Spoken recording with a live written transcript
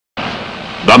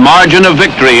The margin of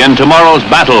victory in tomorrow's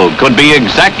battle could be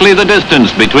exactly the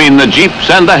distance between the jeeps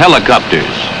and the helicopters.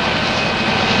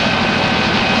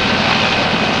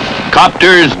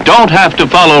 Copters don't have to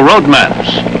follow road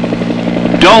maps,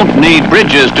 don't need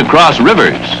bridges to cross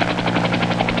rivers.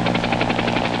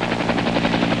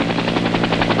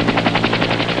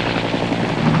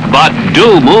 But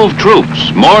do move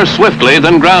troops more swiftly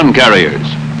than ground carriers.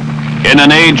 In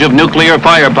an age of nuclear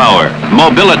firepower,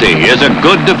 mobility is a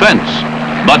good defense,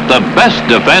 but the best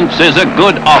defense is a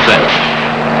good offense.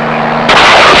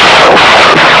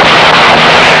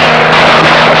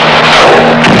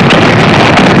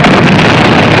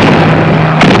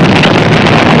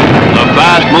 The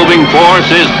fast-moving force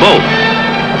is both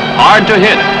hard to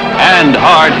hit and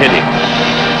hard-hitting.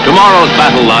 Tomorrow's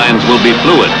battle lines will be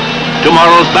fluid.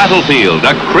 Tomorrow's battlefield,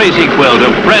 a crazy quilt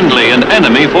of friendly and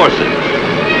enemy forces.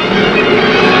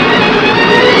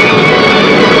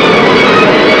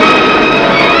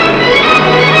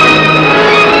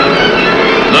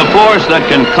 The force that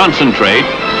can concentrate,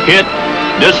 hit,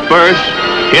 disperse,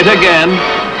 hit again,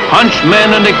 punch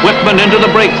men and equipment into the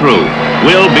breakthrough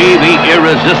will be the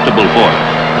irresistible force.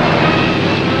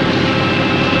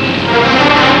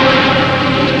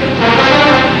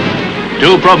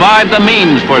 To provide the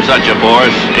means for such a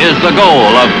force is the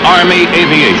goal of Army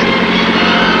aviation.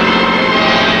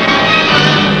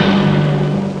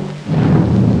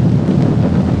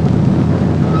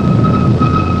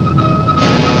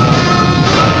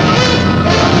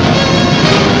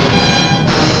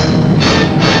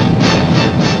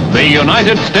 The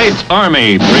United States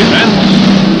Army presents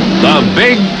The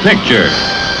Big Picture,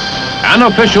 an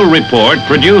official report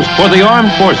produced for the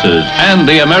armed forces and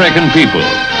the American people.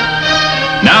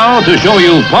 Now, to show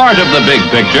you part of the big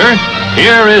picture,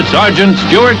 here is Sergeant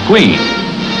Stuart Queen.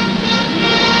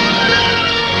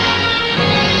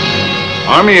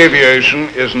 Army aviation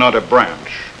is not a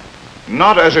branch,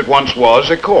 not as it once was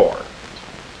a corps,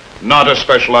 not a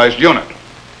specialized unit,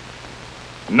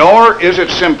 nor is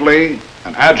it simply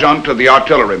an adjunct to the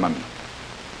artilleryman.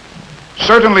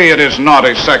 Certainly it is not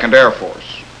a second Air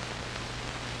Force.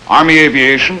 Army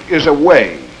aviation is a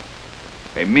way,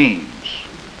 a means.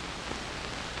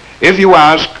 If you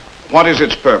ask, what is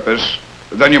its purpose,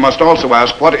 then you must also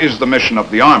ask, what is the mission of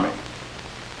the Army?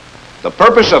 The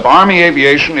purpose of Army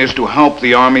aviation is to help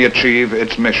the Army achieve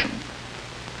its mission.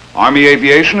 Army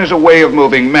aviation is a way of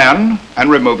moving men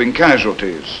and removing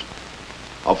casualties,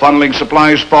 of funneling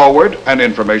supplies forward and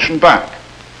information back,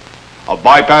 of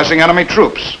bypassing enemy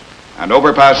troops and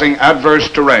overpassing adverse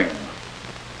terrain.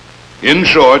 In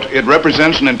short, it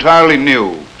represents an entirely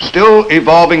new, still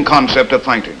evolving concept of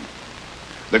fighting.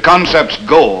 The concept's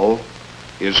goal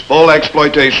is full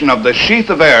exploitation of the sheath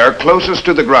of air closest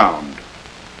to the ground,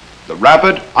 the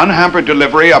rapid, unhampered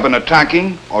delivery of an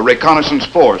attacking or reconnaissance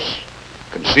force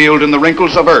concealed in the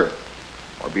wrinkles of Earth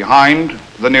or behind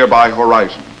the nearby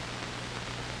horizon.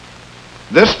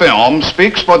 This film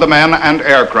speaks for the men and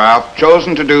aircraft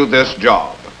chosen to do this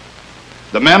job.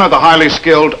 The men are the highly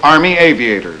skilled Army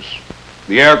aviators.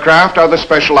 The aircraft are the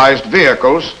specialized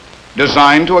vehicles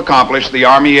designed to accomplish the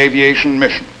Army aviation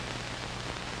mission.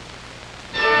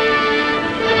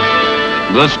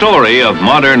 The story of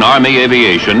modern Army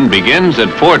aviation begins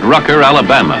at Fort Rucker,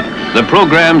 Alabama, the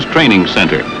program's training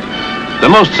center. The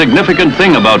most significant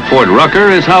thing about Fort Rucker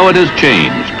is how it has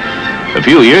changed. A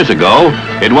few years ago,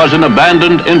 it was an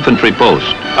abandoned infantry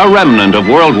post, a remnant of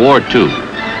World War II.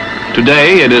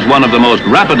 Today, it is one of the most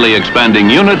rapidly expanding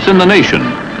units in the nation.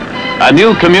 A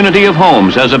new community of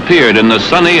homes has appeared in the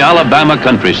sunny Alabama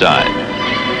countryside,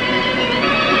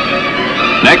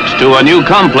 next to a new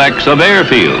complex of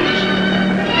airfields.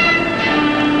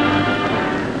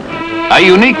 A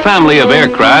unique family of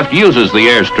aircraft uses the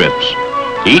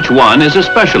airstrips. Each one is a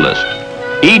specialist,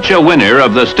 each a winner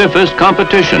of the stiffest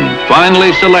competition,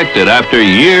 finally selected after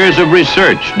years of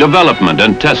research, development,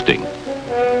 and testing.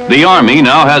 The Army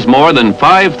now has more than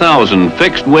 5,000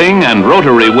 fixed-wing and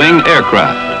rotary-wing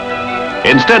aircraft.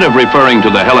 Instead of referring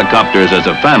to the helicopters as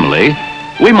a family,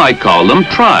 we might call them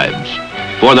tribes,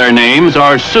 for their names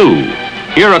are Sioux,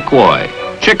 Iroquois,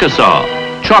 Chickasaw,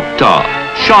 Choctaw,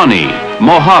 Shawnee,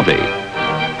 Mojave.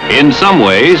 In some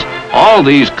ways, all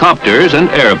these copters and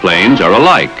airplanes are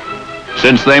alike,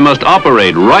 since they must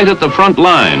operate right at the front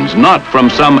lines, not from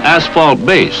some asphalt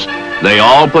base. They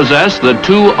all possess the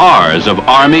 2 R's of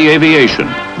Army aviation.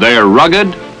 They're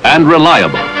rugged and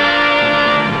reliable.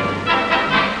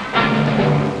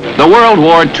 The World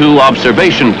War II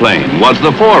observation plane was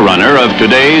the forerunner of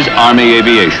today's Army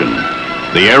aviation.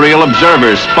 The aerial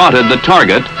observers spotted the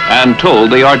target and told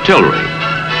the artillery.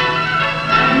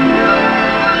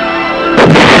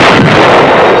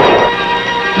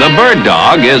 The Bird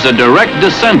Dog is a direct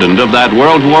descendant of that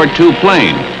World War II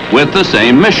plane with the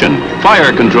same mission, fire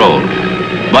control.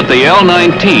 But the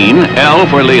L-19, L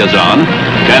for liaison,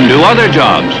 can do other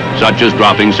jobs, such as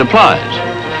dropping supplies.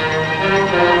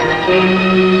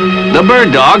 The Bird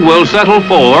Dog will settle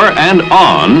for and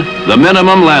on the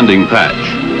minimum landing patch.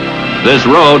 This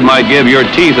road might give your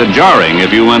teeth a jarring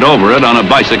if you went over it on a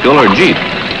bicycle or Jeep.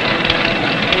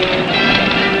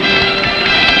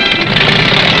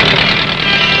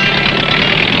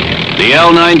 The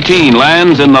L-19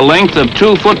 lands in the length of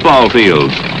 2 football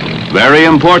fields. Very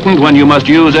important when you must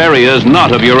use areas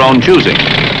not of your own choosing.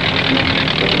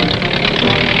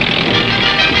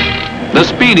 The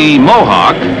speedy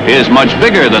Mohawk is much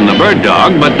bigger than the Bird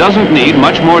Dog, but doesn't need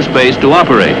much more space to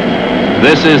operate.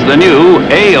 This is the new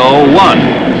AO-1,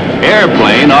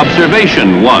 Airplane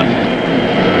Observation 1.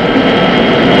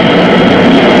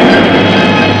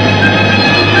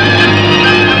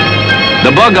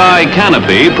 The bug-eye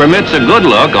canopy permits a good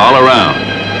look all around.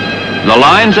 The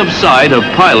lines of sight of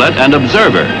pilot and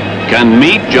observer can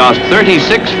meet just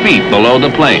 36 feet below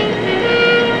the plane.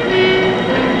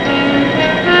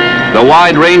 The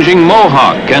wide-ranging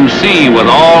Mohawk can see with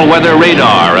all-weather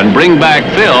radar and bring back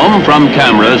film from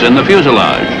cameras in the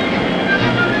fuselage.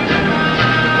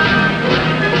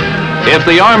 If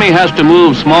the Army has to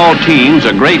move small teams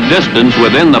a great distance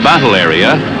within the battle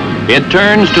area, it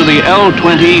turns to the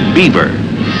L-20 Beaver.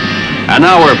 An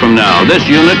hour from now, this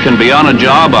unit can be on a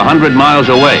job 100 miles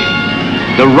away.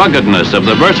 The ruggedness of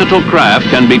the versatile craft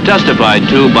can be testified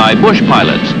to by bush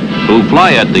pilots who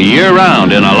fly it the year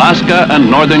round in Alaska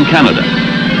and northern Canada.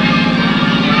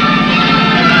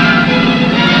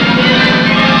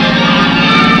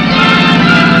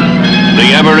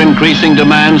 The ever-increasing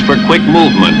demands for quick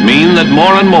movement mean that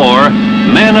more and more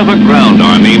men of a ground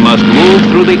army must move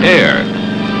through the air.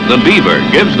 The Beaver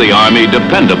gives the Army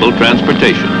dependable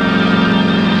transportation.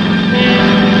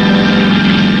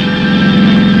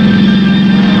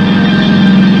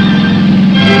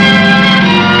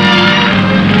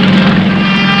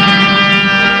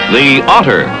 The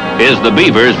Otter is the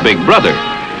Beaver's big brother.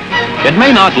 It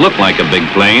may not look like a big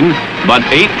plane, but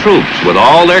 8 troops with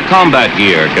all their combat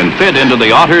gear can fit into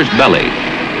the Otter's belly.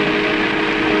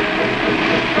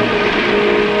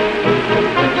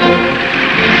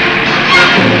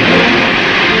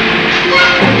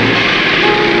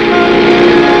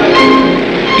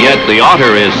 Yet the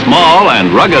Otter is small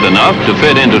and rugged enough to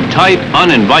fit into tight,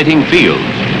 uninviting fields.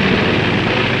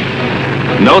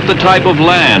 Note the type of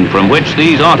land from which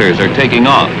these otters are taking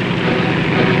off.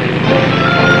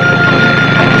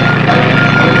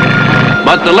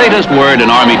 But the latest word in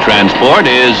Army transport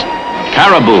is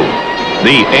caribou.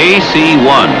 The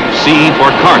AC-1, C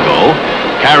for cargo,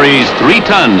 carries 3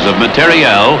 tons of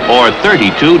materiel or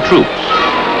 32 troops.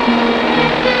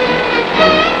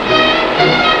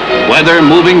 Whether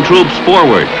moving troops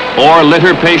forward or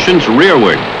litter patients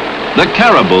rearward, the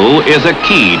caribou is a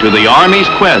key to the Army's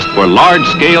quest for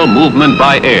large-scale movement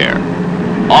by air.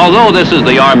 Although this is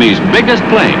the Army's biggest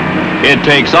plane, it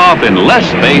takes off in less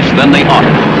space than the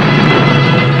Otter.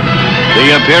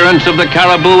 The appearance of the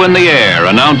caribou in the air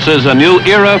announces a new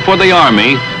era for the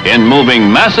Army in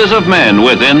moving masses of men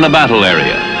within the battle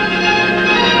area.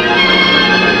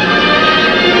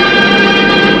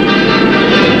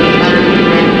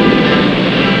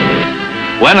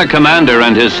 When a commander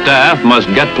and his staff must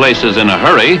get places in a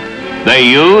hurry, they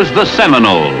use the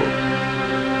Seminole.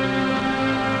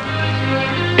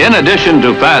 In addition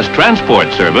to fast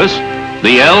transport service,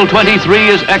 the L-23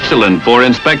 is excellent for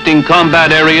inspecting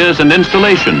combat areas and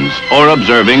installations or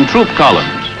observing troop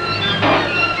columns.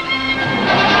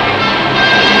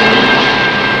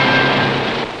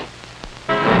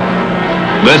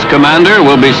 This commander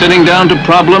will be sitting down to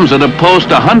problems at a post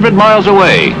 100 miles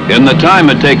away in the time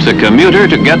it takes a commuter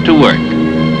to get to work.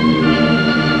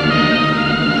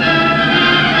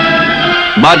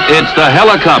 But it's the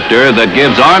helicopter that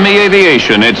gives Army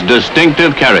aviation its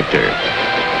distinctive character.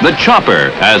 The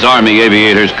chopper, as Army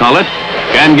aviators call it,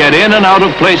 can get in and out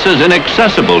of places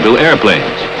inaccessible to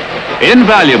airplanes.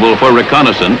 Invaluable for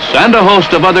reconnaissance and a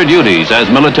host of other duties,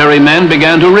 as military men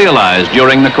began to realize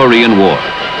during the Korean War.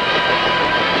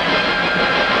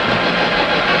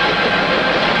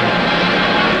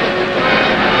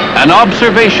 An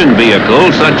observation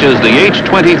vehicle such as the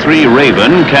H-23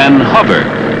 Raven can hover,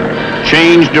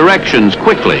 change directions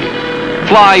quickly,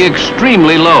 fly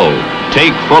extremely low,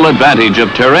 take full advantage of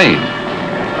terrain.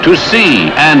 To see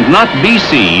and not be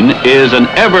seen is an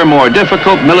ever more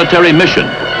difficult military mission,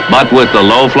 but with the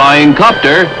low-flying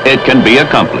copter, it can be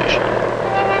accomplished.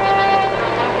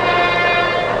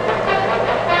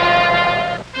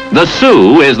 The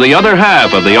Sioux is the other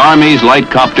half of the Army's light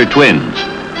copter twins.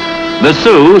 The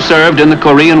Sioux served in the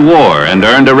Korean War and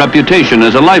earned a reputation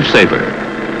as a lifesaver.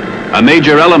 A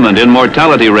major element in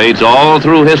mortality rates all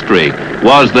through history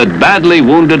was that badly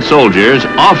wounded soldiers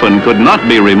often could not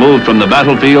be removed from the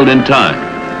battlefield in time.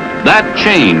 That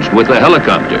changed with the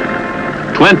helicopter.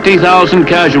 20,000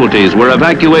 casualties were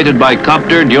evacuated by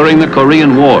copter during the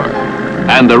Korean War,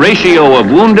 and the ratio of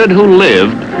wounded who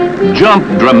lived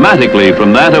jumped dramatically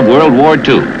from that of World War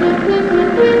II.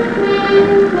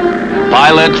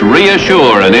 Pilots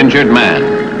reassure an injured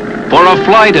man. For a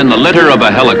flight in the litter of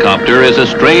a helicopter is a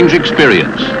strange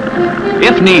experience.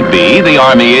 If need be, the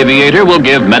Army aviator will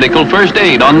give medical first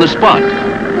aid on the spot,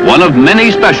 one of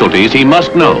many specialties he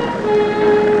must know.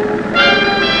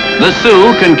 The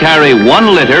Sioux can carry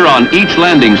one litter on each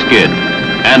landing skid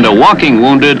and a walking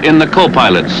wounded in the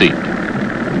co-pilot's seat.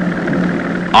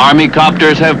 Army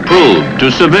copters have proved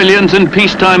to civilians in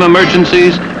peacetime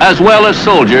emergencies as well as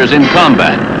soldiers in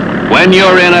combat. When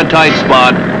you're in a tight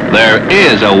spot, there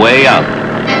is a way out.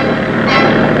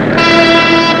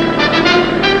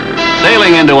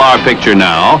 Sailing into our picture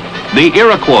now, the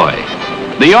Iroquois,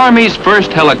 the Army's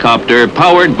first helicopter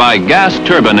powered by gas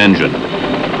turbine engine.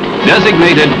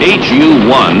 Designated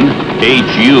HU-1,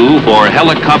 HU for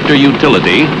helicopter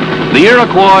utility, the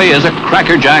Iroquois is a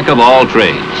crackerjack of all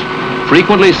trades,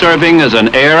 frequently serving as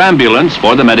an air ambulance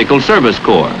for the Medical Service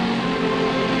Corps.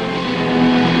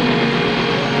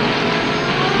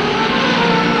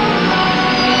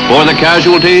 For the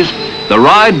casualties, the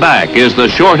ride back is the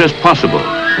shortest possible.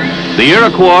 The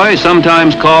Iroquois,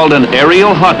 sometimes called an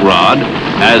aerial hot rod,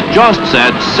 has just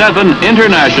set 7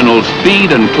 international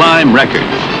speed and climb records.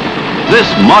 This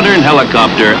modern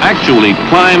helicopter actually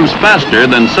climbs faster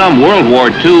than some World War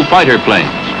II fighter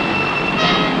planes.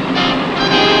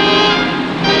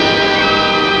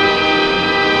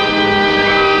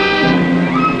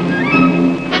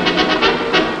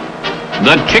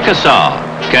 The Chickasaw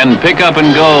can pick up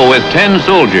and go with 10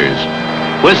 soldiers,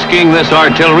 whisking this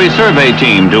artillery survey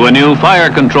team to a new fire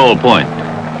control point.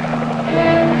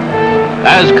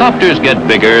 As copters get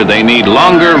bigger, they need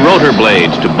longer rotor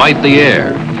blades to bite the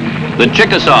air. The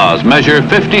Chickasaws measure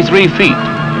 53 feet.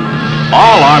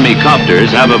 All Army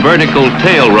copters have a vertical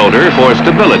tail rotor for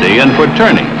stability and for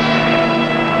turning.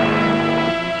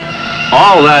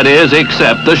 All that is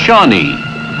except the Shawnee,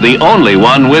 the only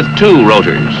one with 2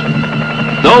 rotors.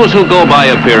 Those who go by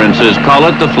appearances call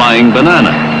it the flying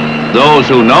banana. Those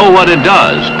who know what it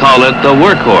does call it the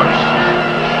workhorse.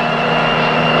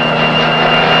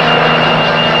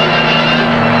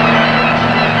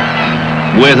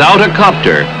 Without a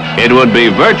copter, it would be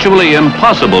virtually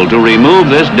impossible to remove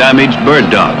this damaged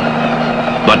bird dog.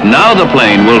 But now the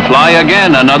plane will fly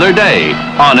again another day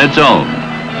on its own.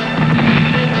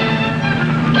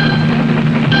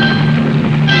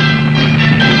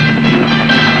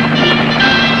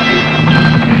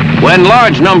 When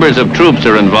large numbers of troops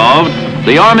are involved,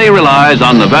 the Army relies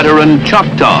on the veteran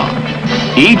Choctaw.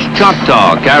 Each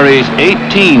Choctaw carries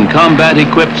 18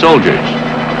 combat-equipped soldiers.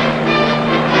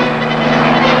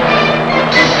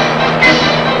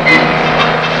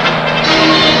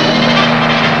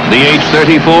 The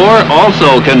H-34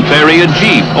 also can ferry a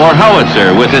jeep or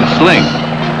howitzer with its sling.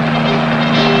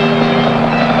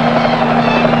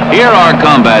 Here are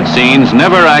combat scenes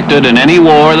never acted in any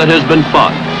war that has been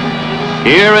fought.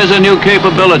 Here is a new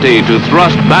capability to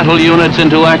thrust battle units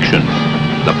into action.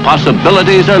 The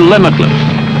possibilities are limitless.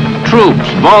 Troops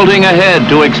vaulting ahead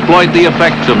to exploit the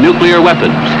effects of nuclear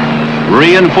weapons.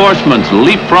 Reinforcements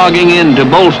leapfrogging in to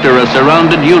bolster a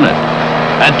surrounded unit.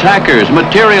 Attackers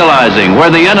materializing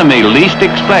where the enemy least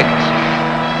expects.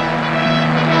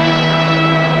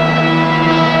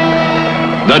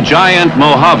 The giant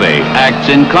Mojave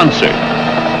acts in concert.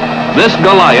 This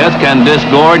Goliath can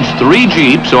disgorge 3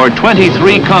 jeeps or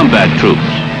 23 combat troops.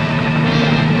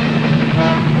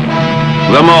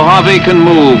 The Mojave can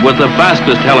move with the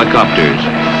fastest helicopters,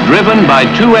 driven by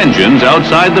 2 engines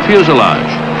outside the fuselage.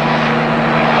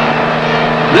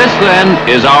 This, then,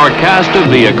 is our cast of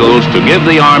vehicles to give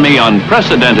the Army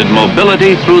unprecedented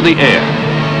mobility through the air.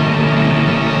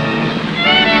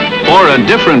 For a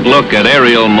different look at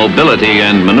aerial mobility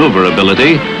and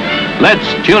maneuverability, let's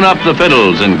tune up the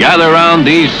fiddles and gather around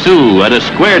these Sioux at a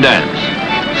square dance.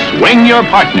 Swing your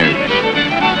partners.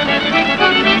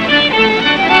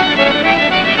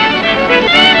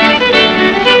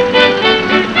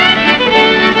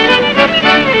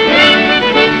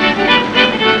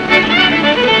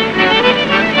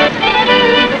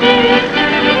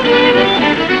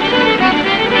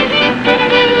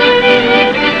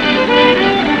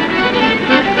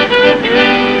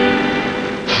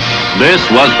 This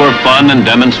This was for fun and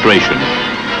demonstration.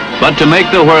 But to make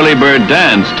the whirlybird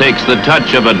dance takes the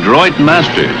touch of adroit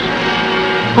masters.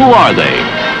 Who are they?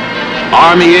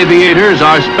 Army aviators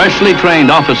are specially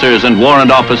trained officers and warrant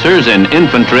officers in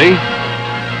infantry,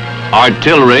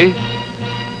 artillery,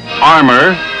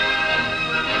 armor,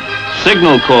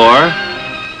 signal corps,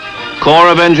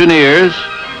 Corps of Engineers,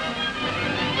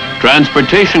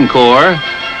 Transportation Corps,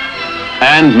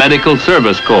 and Medical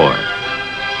Service Corps.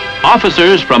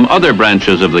 Officers from other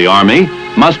branches of the Army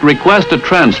must request a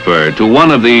transfer to one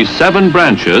of these 7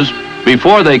 branches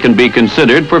before they can be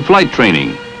considered for flight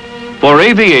training. For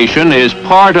aviation is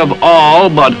part of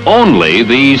all but only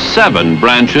these 7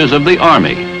 branches of the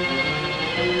Army.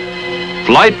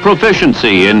 Flight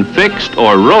proficiency in fixed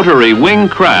or rotary wing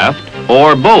craft,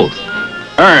 or both,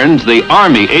 earns the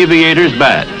Army Aviator's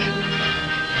Badge.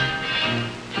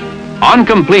 On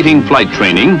completing flight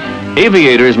training,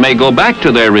 aviators may go back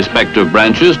to their respective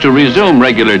branches to resume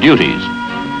regular duties,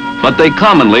 but they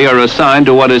commonly are assigned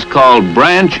to what is called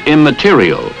branch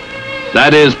immaterial.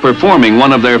 That is, performing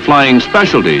one of their flying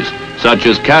specialties, such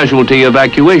as casualty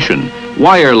evacuation,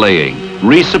 wire laying,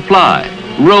 resupply,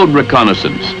 road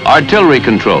reconnaissance, artillery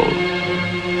control.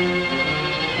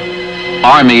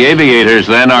 Army aviators,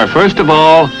 then, are first of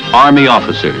all Army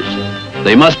officers.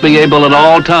 They must be able at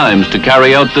all times to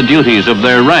carry out the duties of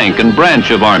their rank and branch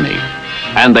of Army,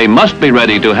 and they must be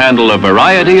ready to handle a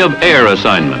variety of air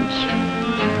assignments.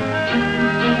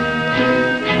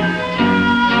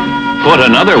 Put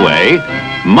another way,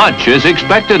 much is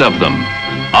expected of them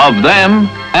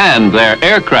and their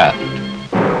aircraft.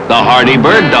 The hardy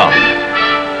bird dog,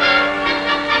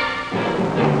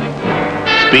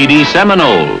 speedy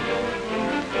Seminole,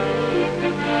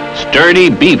 sturdy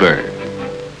beaver,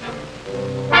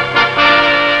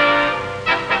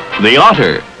 the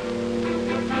otter,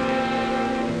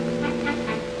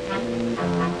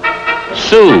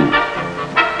 Sioux,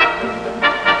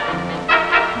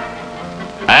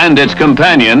 and its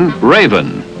companion,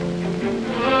 raven,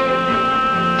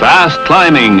 fast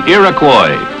climbing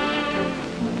Iroquois,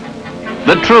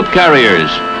 the troop carriers,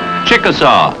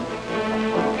 Chickasaw,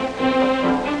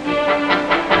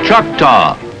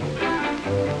 Choctaw,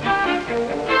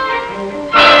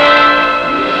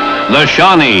 the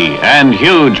Shawnee and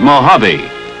huge Mojave.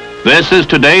 This is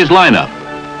today's lineup.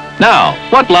 Now,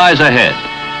 what lies ahead?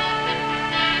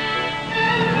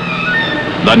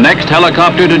 The next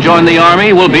helicopter to join the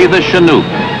Army will be the Chinook,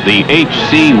 the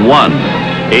HC-1.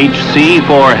 HC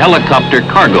for helicopter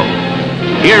cargo.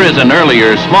 Here is an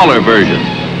earlier, smaller version.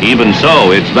 Even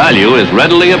so, its value is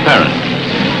readily apparent.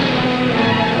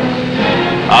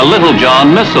 A Little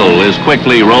John missile is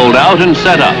quickly rolled out and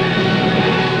set up.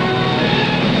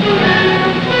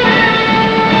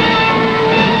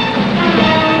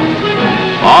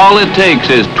 All it takes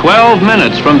is 12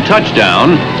 minutes from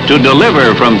touchdown to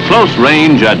deliver from close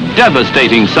range a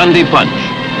devastating Sunday punch.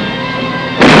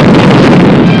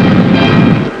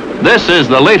 This is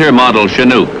the later model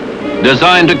Chinook,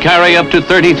 designed to carry up to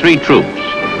 33 troops.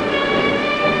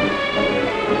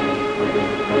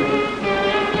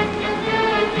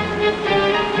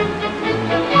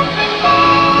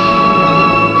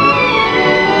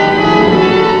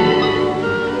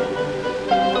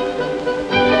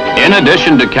 In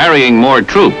addition to carrying more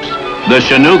troops, the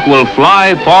Chinook will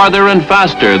fly farther and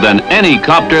faster than any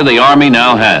copter the Army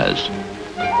now has.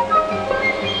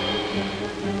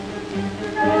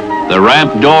 The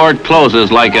ramp door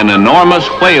closes like an enormous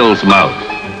whale's mouth.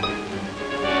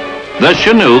 The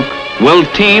Chinook will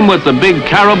team with the big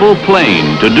Caribou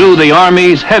plane to do the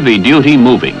Army's heavy-duty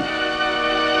moving.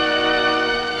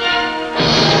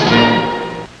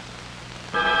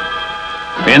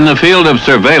 In the field of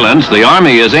surveillance, the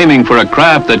Army is aiming for a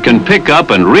craft that can pick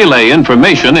up and relay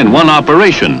information in one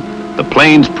operation. The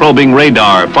plane's probing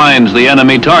radar finds the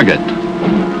enemy target.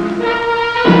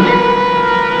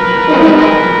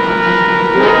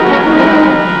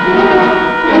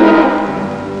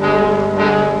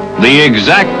 The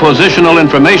exact positional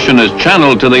information is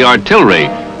channeled to the artillery,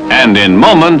 and in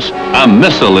moments, a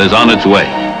missile is on its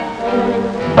way.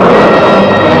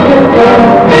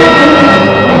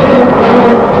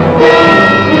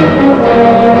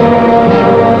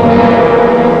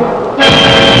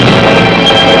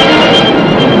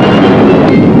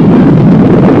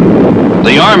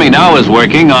 The Army now is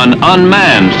working on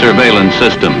unmanned surveillance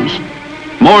systems.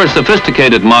 More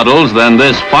sophisticated models than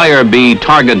this Fire Bee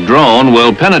target drone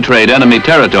will penetrate enemy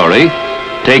territory,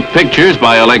 take pictures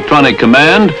by electronic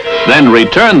command, then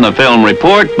return the film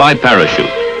report by parachute.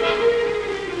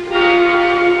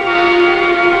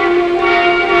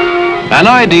 An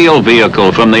ideal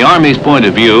vehicle from the Army's point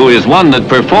of view is one that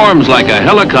performs like a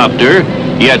helicopter,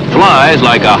 yet flies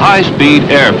like a high-speed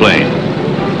airplane.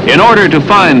 In order to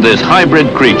find this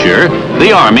hybrid creature,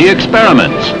 the Army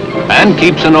experiments and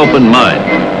keeps an open mind.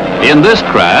 In this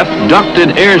craft,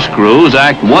 ducted air screws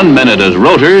act 1 minute as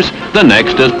rotors, the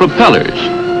next as propellers.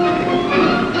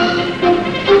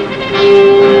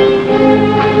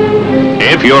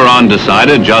 If you're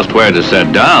undecided just where to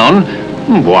set down,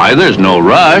 why, there's no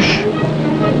rush.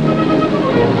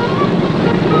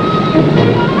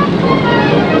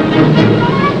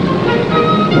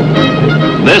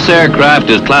 This aircraft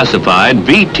is classified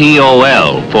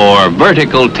VTOL for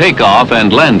vertical takeoff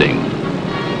and landing.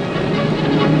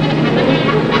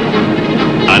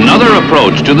 Another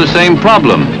approach to the same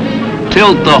problem: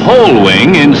 tilt the whole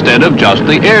wing instead of just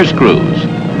the air screws.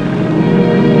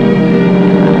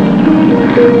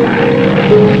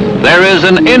 There is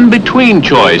an in-between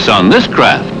choice on this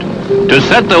craft: to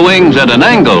set the wings at an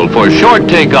angle for short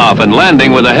takeoff and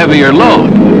landing with a heavier load.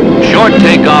 Short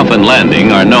takeoff and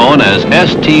landing are known as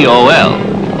STOL.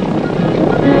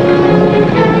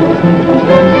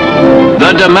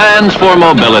 The demands for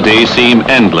mobility seem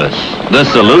endless, the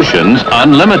solutions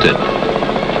unlimited.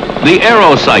 The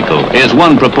AeroCycle is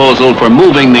one proposal for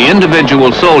moving the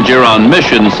individual soldier on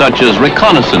missions such as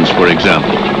reconnaissance, for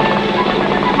example.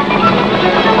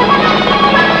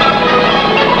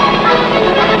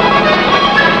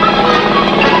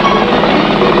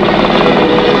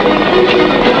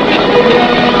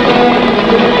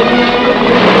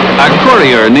 A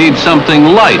courier needs something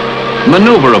light,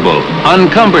 maneuverable,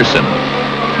 uncumbersome.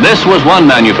 This was one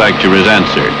manufacturer's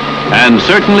answer, and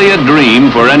certainly a dream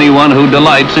for anyone who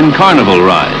delights in carnival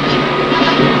rides.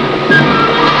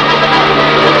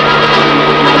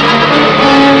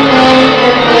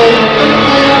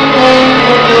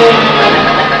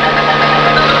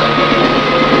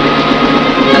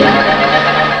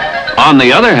 On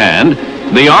the other hand,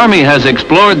 the Army has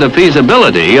explored the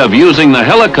feasibility of using the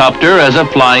helicopter as a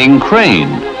flying crane.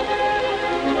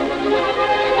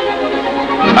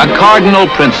 A cardinal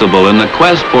principle in the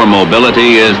quest for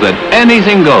mobility is that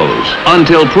anything goes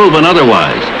until proven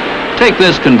otherwise. Take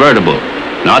this convertible.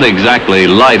 Not exactly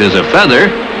light as a feather,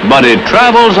 but it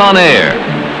travels on air.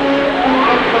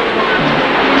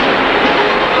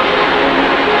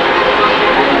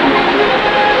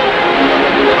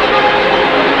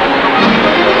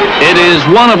 It is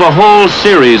one of a whole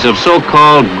series of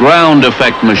so-called ground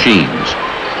effect machines,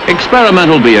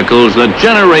 experimental vehicles that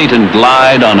generate and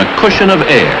glide on a cushion of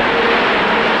air.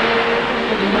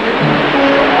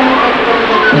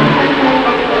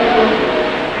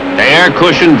 Air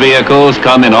cushion vehicles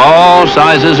come in all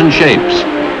sizes and shapes,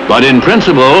 but in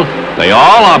principle, they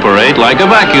all operate like a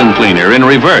vacuum cleaner in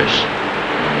reverse.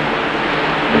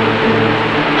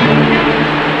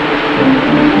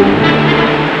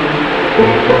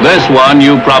 This one,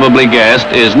 you probably guessed,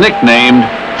 is nicknamed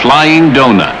Flying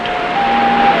Donut.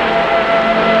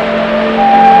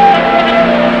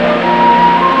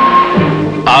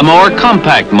 A more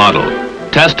compact model,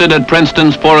 tested at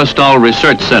Princeton's Forrestal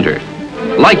Research Center.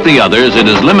 Like the others, it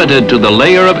is limited to the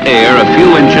layer of air a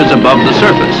few inches above the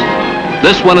surface.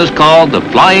 This one is called the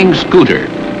Flying Scooter.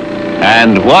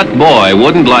 And what boy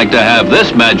wouldn't like to have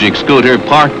this magic scooter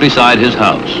parked beside his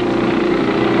house?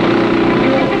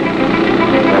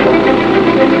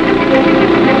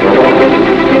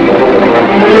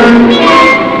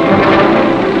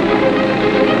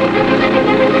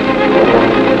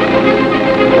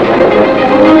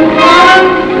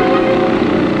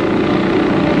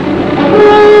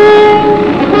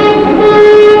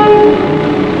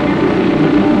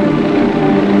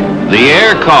 The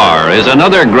air car is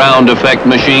another ground effect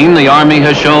machine the Army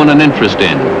has shown an interest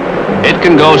in. It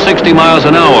can go 60 miles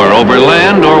an hour over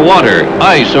land or water,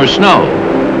 ice or snow.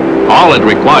 All it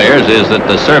requires is that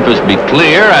the surface be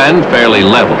clear and fairly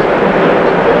level.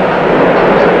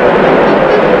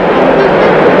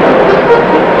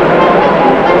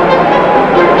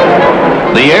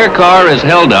 The air car is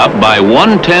held up by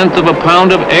 1/10 of a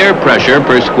pound of air pressure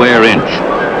per square inch.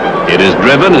 It is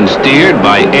driven and steered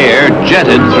by air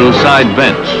jetted through side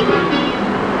vents.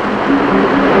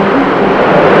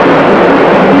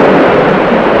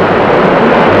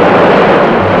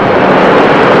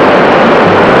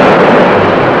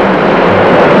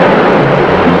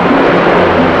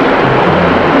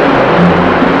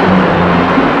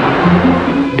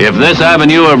 If this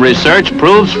avenue of research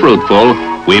proves fruitful,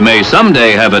 we may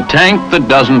someday have a tank that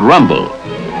doesn't rumble.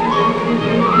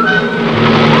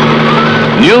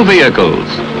 New vehicles,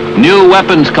 new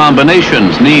weapons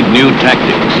combinations need new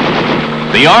tactics.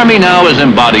 The Army now is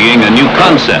embodying a new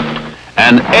concept,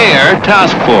 an air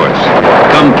task force,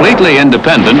 completely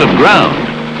independent of ground.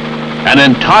 An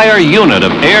entire unit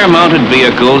of air-mounted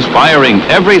vehicles firing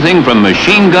everything from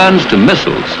machine guns to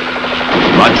missiles.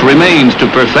 Much remains to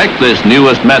perfect this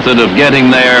newest method of getting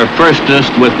there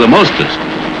firstest with the mostest.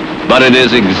 But it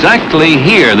is exactly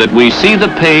here that we see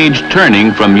the page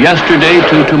turning from yesterday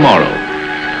to tomorrow.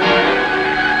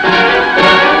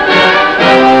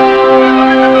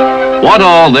 What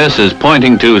all this is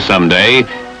pointing to someday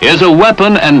is a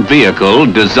weapon and vehicle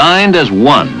designed as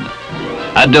one.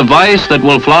 A device that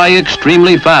will fly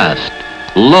extremely fast,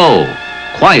 low,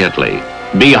 quietly,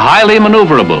 be highly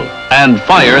maneuverable, and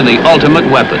fire the ultimate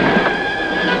weapon.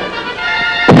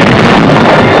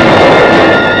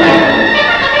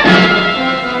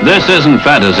 This isn't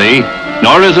fantasy,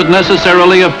 nor is it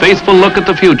necessarily a faithful look at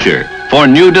the future, for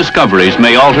new discoveries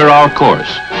may alter our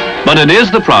course. But it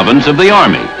is the province of the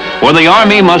Army, for the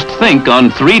Army must think on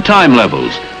 3 time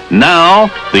levels: now,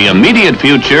 the immediate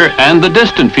future, and the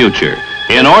distant future,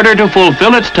 in order to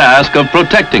fulfill its task of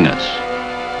protecting us.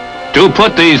 To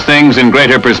put these things in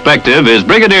greater perspective is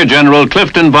Brigadier General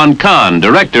Clifton von Kahn,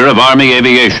 Director of Army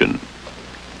Aviation.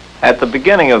 At the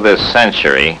beginning of this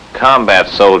century, combat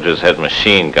soldiers had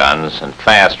machine guns and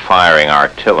fast-firing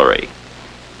artillery.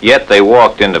 Yet they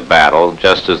walked into battle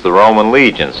just as the Roman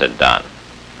legions had done.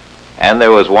 And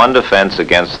there was one defense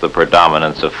against the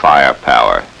predominance of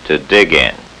firepower: to dig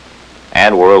in.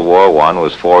 And World War I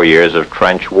was 4 years of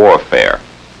trench warfare.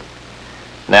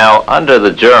 Now, under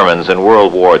the Germans in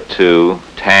World War II,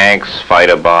 tanks,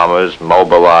 fighter bombers,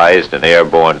 mobilized and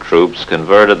airborne troops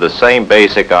converted the same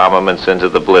basic armaments into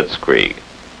the blitzkrieg.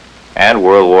 And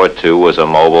World War II was a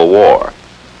mobile war.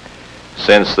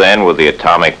 Since then, with the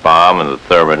atomic bomb and the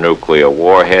thermonuclear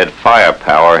warhead,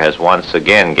 firepower has once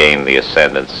again gained the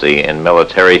ascendancy in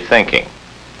military thinking.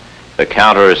 The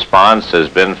counter-response has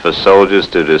been for soldiers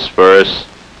to disperse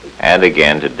and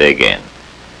again to dig in.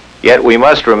 Yet we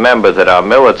must remember that our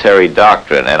military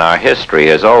doctrine and our history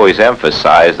has always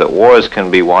emphasized that wars can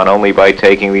be won only by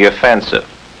taking the offensive.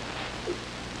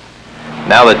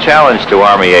 Now the challenge to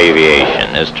Army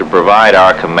Aviation is to provide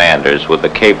our commanders with the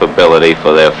capability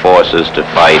for their forces to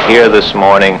fight here this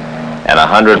morning and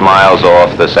 100 miles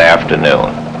off this afternoon,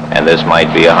 and this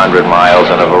might be 100 miles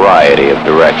in a variety of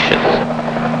directions.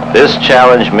 This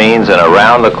challenge means an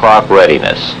around-the-clock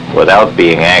readiness without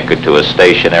being anchored to a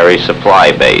stationary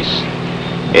supply base.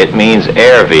 It means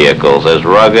air vehicles as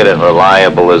rugged and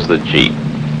reliable as the Jeep.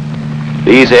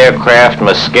 These aircraft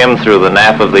must skim through the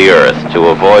nap of the earth to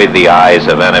avoid the eyes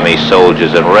of enemy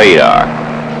soldiers and radar.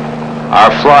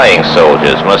 Our flying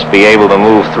soldiers must be able to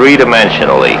move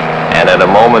 3-dimensionally and at a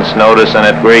moment's notice and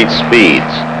at great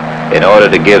speeds in order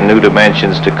to give new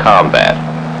dimensions to combat.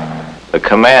 The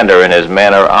commander and his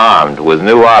men are armed with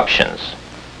new options: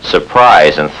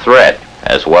 surprise and threat,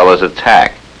 as well as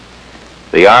attack.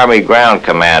 The Army ground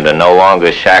commander, no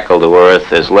longer shackled to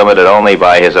earth, is limited only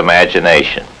by his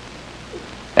imagination.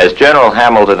 As General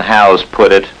Hamilton Howze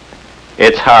put it,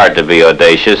 it's hard to be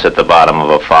audacious at the bottom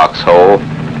of a foxhole,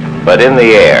 but in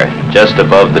the air, just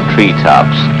above the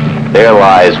treetops, there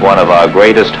lies one of our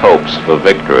greatest hopes for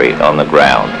victory on the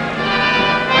ground.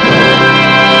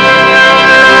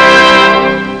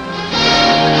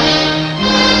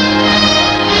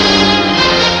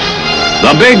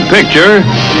 The Big Picture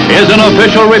is an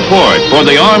official report for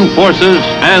the armed forces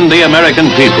and the American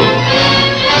people.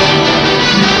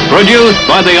 Produced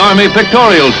by the Army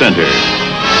Pictorial Center.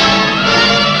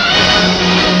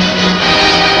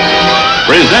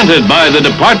 Presented by the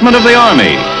Department of the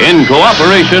Army in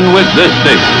cooperation with this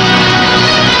station.